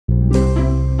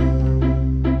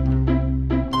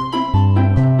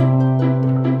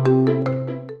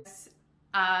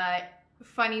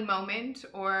funny moment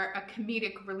or a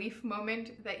comedic relief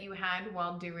moment that you had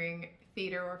while doing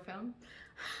theater or film?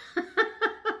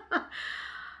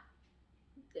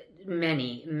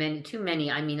 Many, too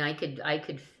many. I mean, I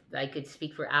could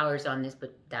speak for hours on this,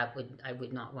 but I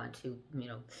would not want to, you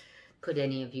know, put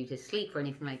any of you to sleep or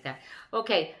anything like that.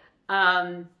 Okay,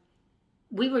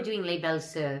 we were doing Les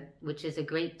Belles, which is a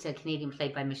great Canadian play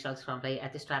by Mishaps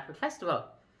at the Stratford Festival.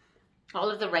 All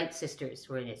of the Wright sisters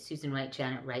were in it. Susan Wright,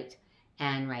 Janet Wright,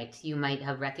 Anne Wright. You might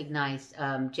have recognized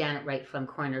Janet Wright from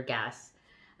Corner Gas.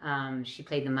 She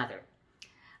played the mother,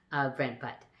 Brent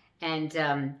Butt. And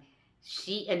it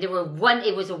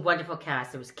was a wonderful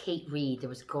cast. There was Kate Reid, there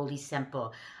was Goldie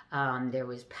Semple, there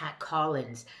was Pat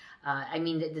Collins. I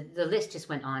mean, the list just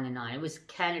went on and on. It was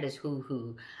Canada's who's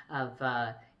who of,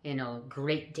 you know,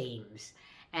 great dames.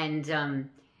 And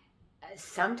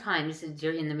sometimes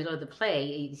during the middle of the play,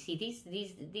 you see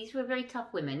these were very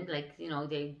tough women. Like, you know,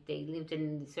 they lived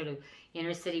in sort of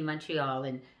inner city Montreal,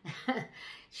 and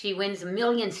she wins 1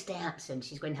 million stamps, and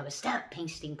she's going to have a stamp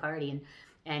pasting party,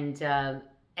 and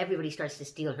everybody starts to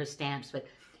steal her stamps. But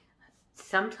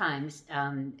sometimes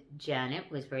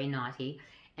Janet was very naughty,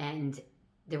 and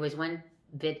there was one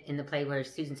bit in the play where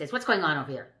Susan says, "What's going on over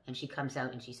here?" And she comes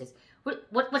out and she says,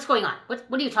 "What's going on? What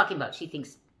are you talking about?" She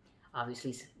thinks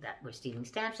obviously that we're stealing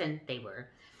stamps, and they were.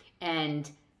 And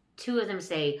two of them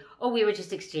say, "Oh, we were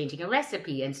just exchanging a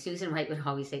recipe." And Susan Wright would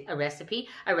always say, "A recipe?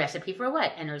 A recipe for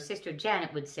what?" And her sister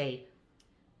Janet would say,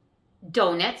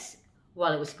 "Donuts."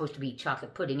 Well, it was supposed to be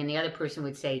chocolate pudding, and the other person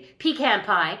would say pecan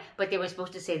pie, but they were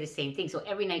supposed to say the same thing. So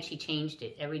every night she changed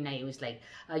it. Every night it was like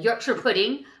Yorkshire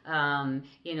pudding,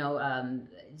 you know,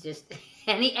 just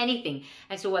anything.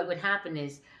 And so what would happen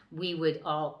is we would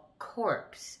all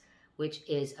corpse, which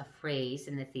is a phrase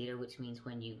in the theater, which means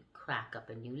when you crack up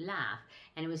and you laugh.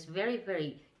 And it was very,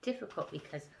 very difficult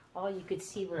because all you could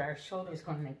see were our shoulders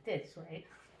going like this, right?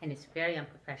 And it's very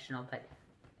unprofessional, but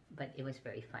it was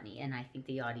very funny, and I think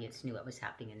the audience knew what was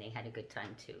happening, and they had a good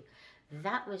time too.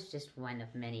 That was just one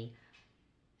of many.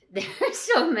 There are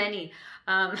so many.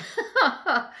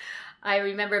 I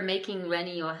remember making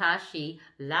Rennie Ohashi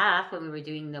laugh when we were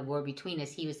doing The War Between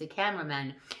Us. He was the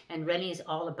cameraman, and Rennie is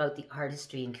all about the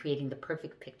artistry and creating the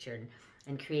perfect picture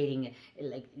and creating,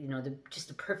 like, you know, just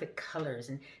the perfect colors,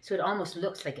 and so it almost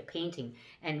looks like a painting.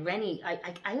 And Rennie,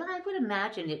 I would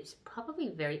imagine it's probably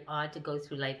very odd to go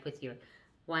through life with your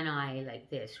one eye like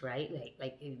this, right?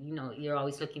 Like you know, you're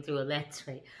always looking through a lens,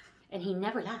 right? And he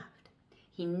never laughed.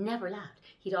 He never laughed.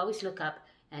 He'd always look up,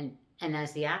 and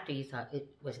as the actor, you thought,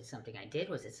 was it something I did?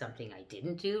 Was it something I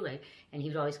didn't do, right? And he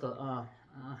would always go,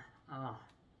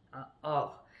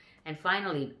 oh. And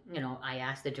finally, you know, I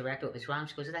asked the director what was wrong.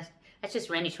 She goes, that's just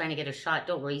Randy trying to get a shot.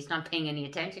 Don't worry, he's not paying any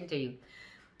attention to you.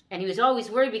 And he was always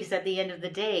worried because at the end of the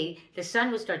day, the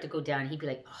sun would start to go down. He'd be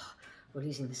like, oh, we're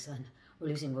losing the sun. We're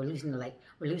losing the light.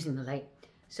 We're losing the light.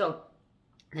 So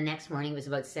the next morning was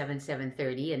about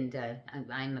 7:30, and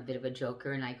I'm a bit of a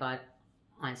joker, and I got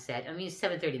on set. I mean, it's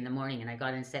 7:30 in the morning, and I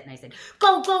got on set, and I said,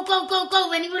 "Go, go, go, go, go,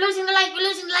 Wendy, we're losing the light, we're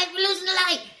losing the light, we're losing the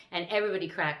light." And everybody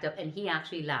cracked up, and he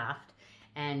actually laughed.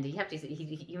 And you have to,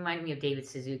 he reminded me of David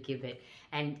Suzuki a bit,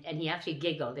 and he actually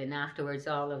giggled. And afterwards,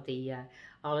 all of the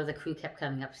crew kept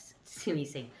coming up to me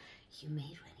saying, "You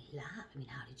made Wendy laugh. I mean,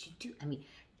 how did you do?" I mean,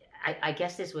 I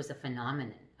guess this was a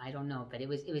phenomenon. I don't know, but it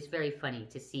was very funny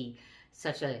to see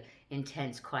such a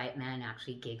intense, quiet man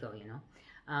actually giggle. You know,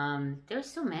 there's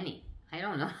so many. I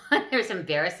don't know. There's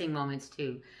embarrassing moments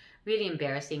too. Really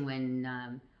embarrassing when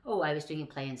I was doing a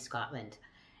play in Scotland,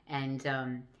 and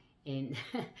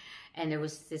and there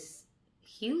was this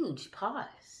huge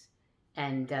pause,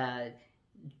 and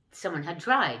someone had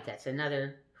tried. That's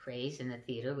another phrase in the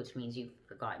theater, which means you've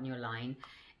forgotten your line.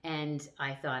 And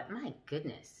I thought, my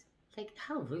goodness, like,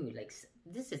 how rude! Like,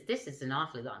 this is an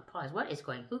awfully long pause. What is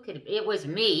going? Who could it be? It was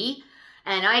me,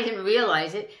 and I didn't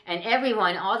realize it. And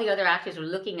everyone, all the other actors, were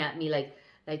looking at me like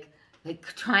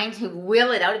trying to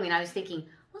will it out of me. And I was thinking,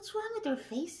 what's wrong with their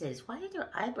faces? Why are their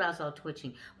eyebrows all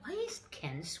twitching? Why is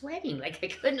Ken sweating? Like, I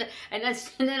couldn't. And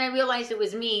then I realized it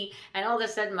was me, and all of a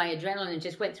sudden my adrenaline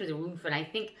just went through the roof. And I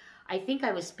think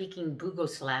I was speaking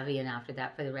Yugoslavian after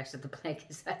that for the rest of the play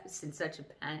because I was in such a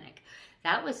panic.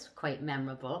 That was quite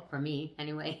memorable for me,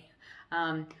 anyway.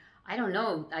 I don't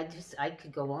know. I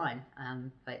could go on,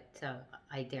 but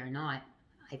I dare not.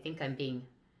 I think I'm being.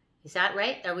 Is that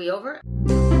right? Are we over?